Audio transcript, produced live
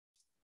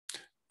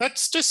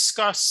Let's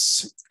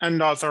discuss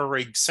another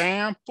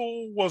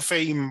example of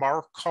a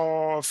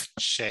Markov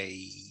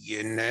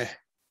chain.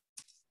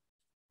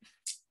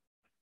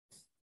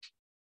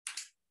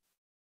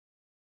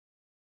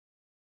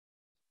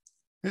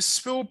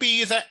 This will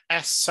be the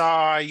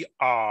SIR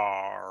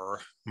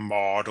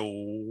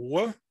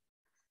model.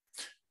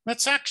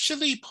 Let's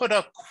actually put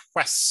a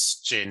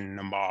question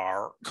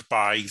mark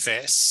by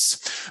this.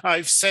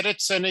 I've said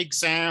it's an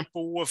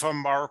example of a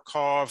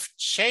Markov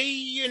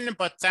chain,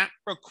 but that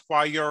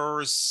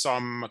requires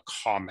some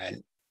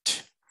comment.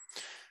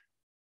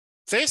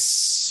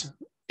 This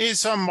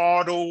is a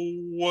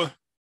model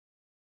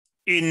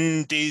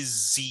in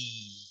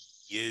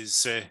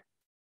disease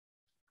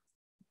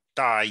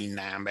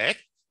dynamics.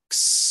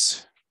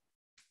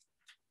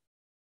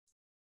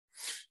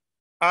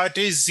 A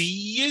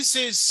disease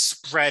is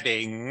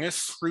spreading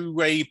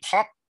through a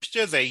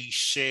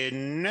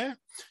population,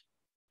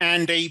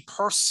 and a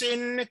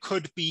person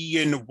could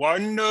be in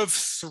one of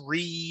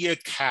three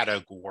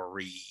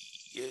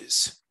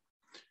categories.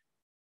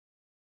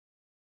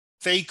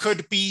 They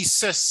could be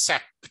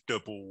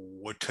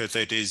susceptible to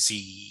the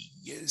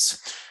disease,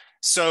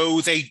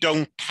 so they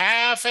don't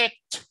have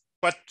it,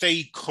 but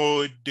they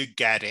could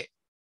get it.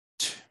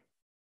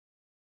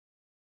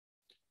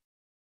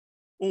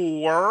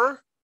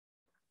 Or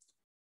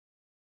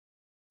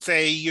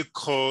they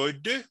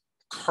could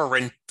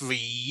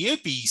currently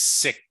be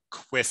sick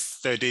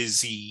with the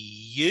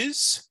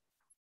disease,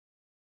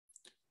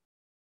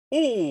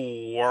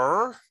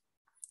 or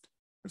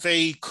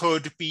they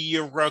could be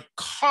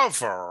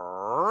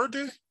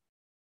recovered,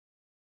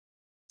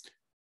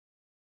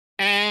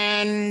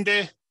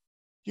 and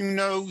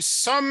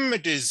some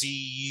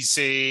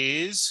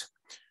diseases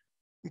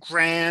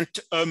grant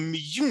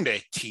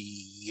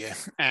immunity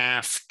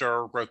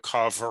after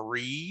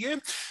recovery.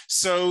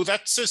 So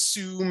let's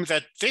assume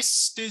that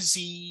this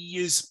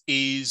disease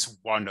is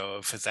one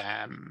of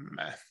them.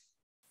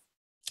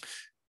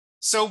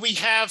 So we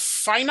have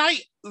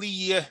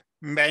finitely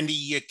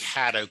many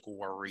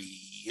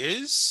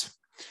categories.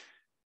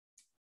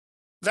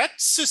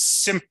 Let's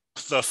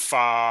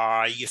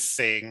simplify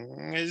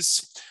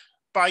things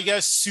by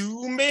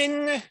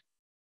assuming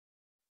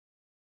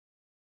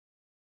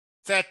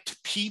that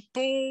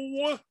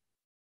people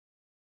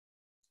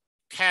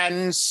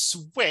can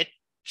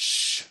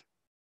switch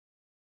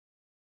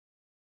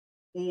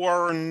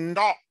or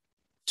not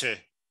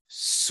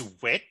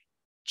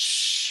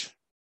switch,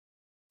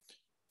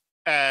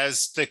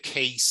 as the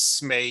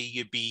case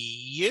may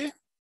be,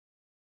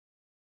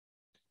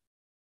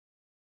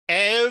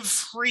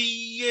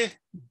 every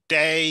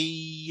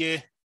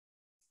day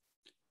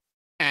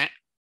at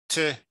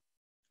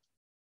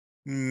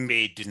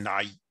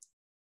midnight.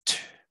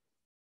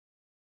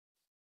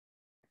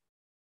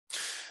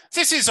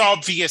 This is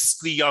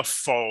obviously a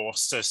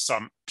false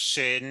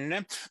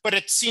assumption, but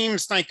it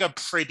seems like a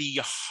pretty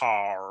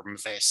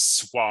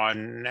harmless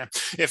one.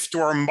 If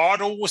your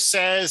model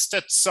says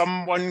that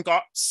someone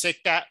got sick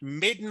at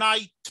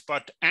midnight,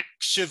 but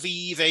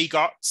actually they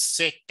got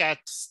sick at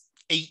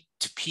 8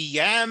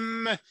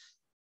 p.m.,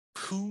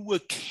 who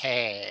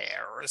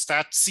cares?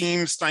 That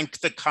seems like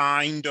the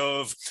kind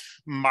of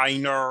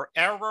minor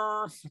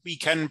error we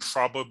can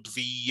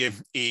probably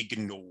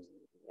ignore.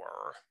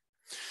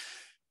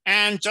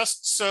 And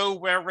just so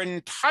we're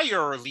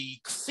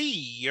entirely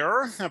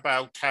clear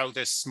about how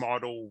this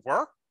model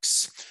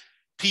works,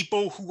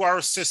 people who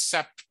are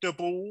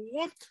susceptible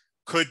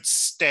could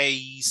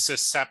stay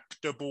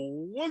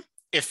susceptible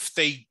if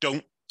they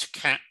don't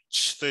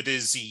catch the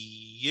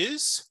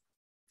disease,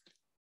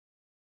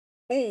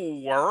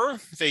 or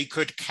they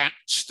could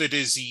catch the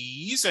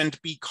disease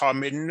and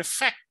become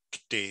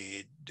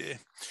infected.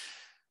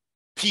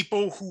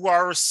 People who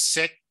are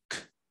sick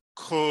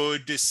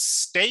could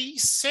stay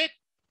sick,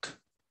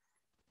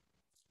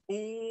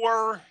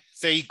 or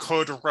they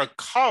could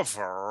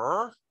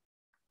recover.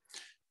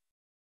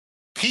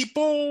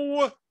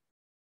 People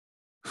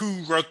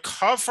who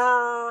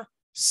recover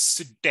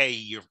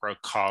stay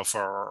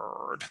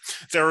recovered.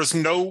 There's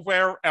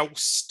nowhere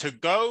else to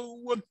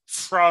go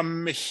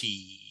from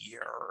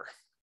here.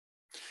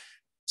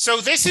 So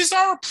this is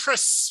our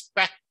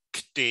prospective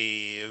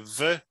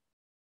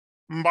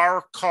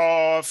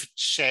Markov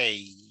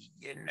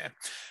chain.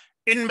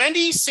 In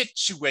many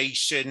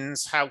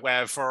situations,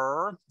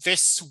 however,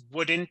 this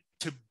wouldn't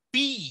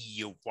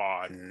be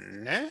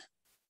one.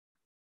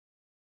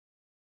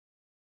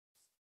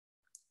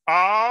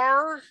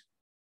 Are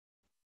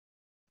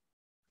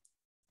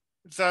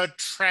the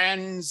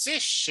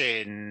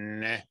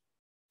transition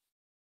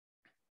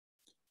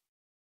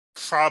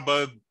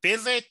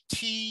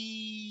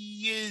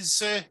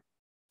probabilities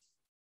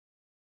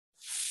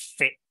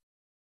fixed?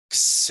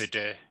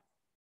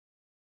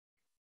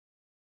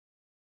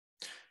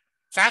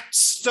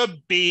 That's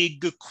the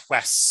big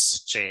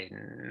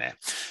question.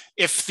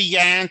 If the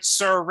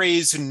answer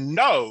is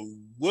no,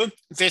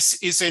 this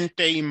isn't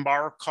a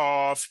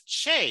Markov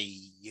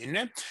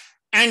chain.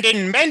 And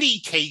in many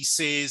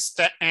cases,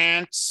 the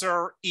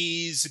answer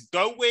is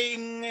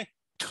going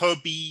to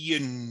be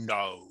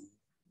no.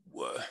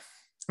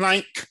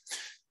 Like,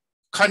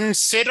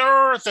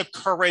 consider the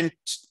current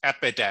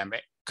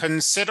epidemic.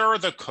 Consider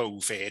the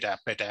COVID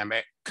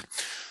epidemic.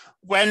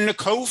 When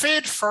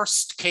COVID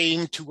first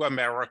came to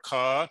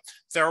America,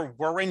 there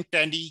weren't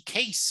any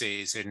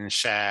cases in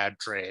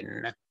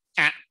Chadron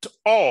at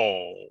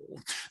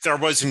all. There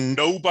was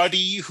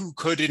nobody who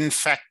could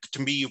infect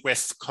me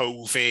with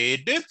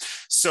COVID,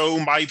 so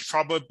my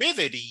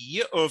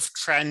probability of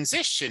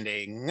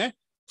transitioning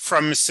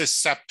from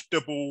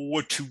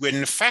susceptible to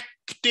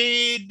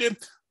infected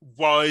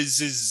was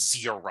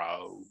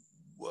 0.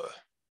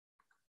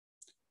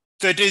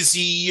 The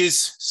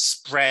disease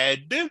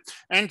spread,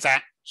 and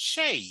that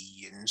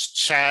changed.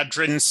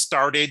 Chadron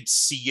started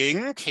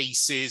seeing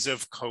cases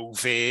of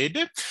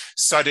COVID.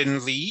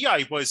 Suddenly,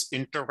 I was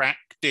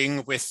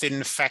interacting with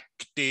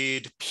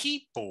infected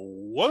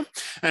people,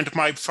 and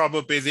my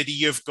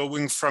probability of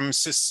going from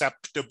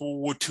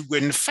susceptible to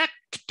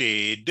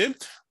infected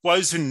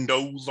was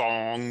no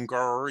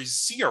longer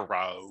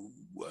 0.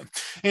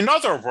 In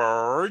other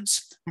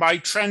words, my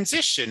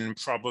transition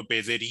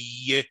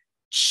probability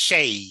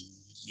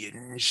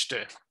changed.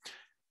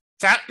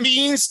 That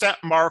means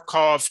that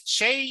Markov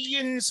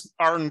chains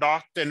are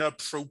not an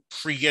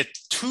appropriate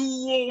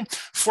tool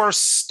for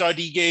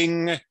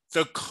studying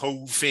the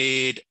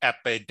COVID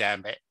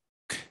epidemic.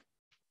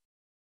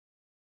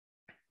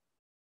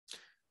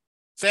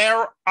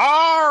 There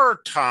are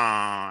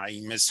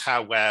times,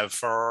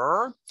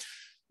 however,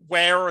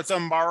 where the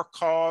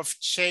Markov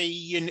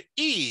chain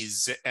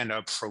is an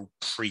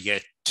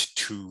appropriate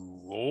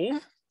tool.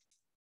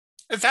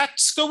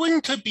 That's going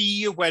to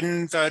be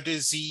when the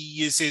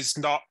disease is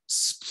not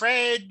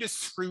spread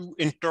through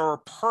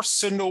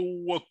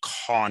interpersonal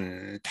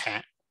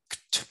contact.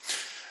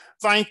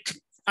 Like,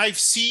 I've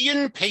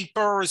seen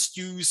papers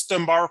use the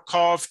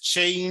Markov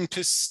chain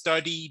to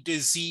study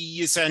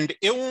disease and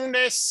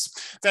illness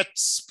that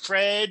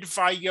spread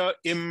via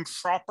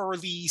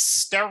improperly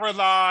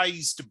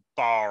sterilized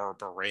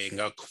barbering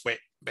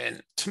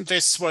equipment.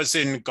 This was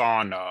in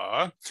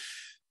Ghana.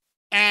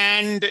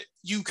 And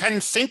you can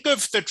think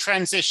of the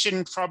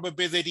transition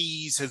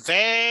probabilities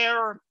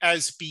there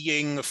as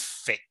being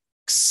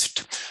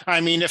fixed.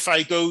 I mean, if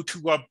I go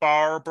to a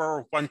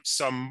barber once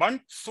a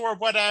month or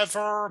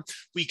whatever,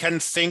 we can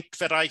think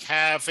that I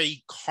have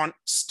a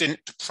constant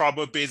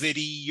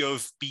probability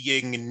of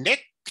being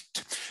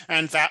nicked,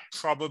 and that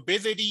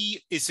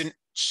probability isn't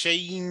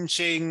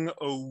changing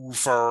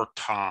over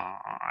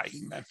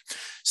time.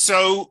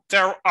 So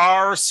there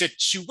are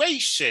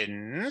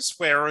situations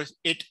where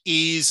it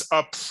is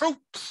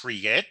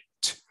appropriate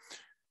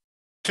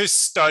to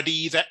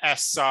study the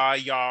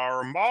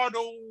SIR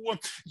model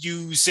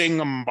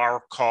using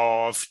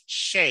Markov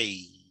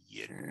chains.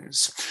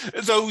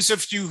 Those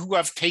of you who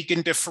have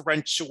taken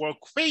differential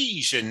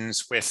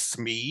equations with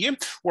me,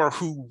 or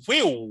who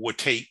will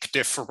take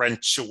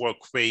differential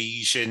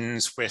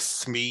equations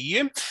with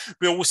me,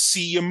 will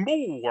see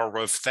more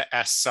of the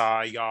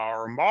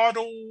SIR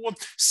model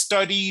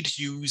studied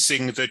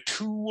using the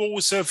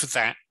tools of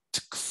that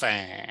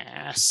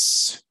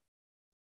class.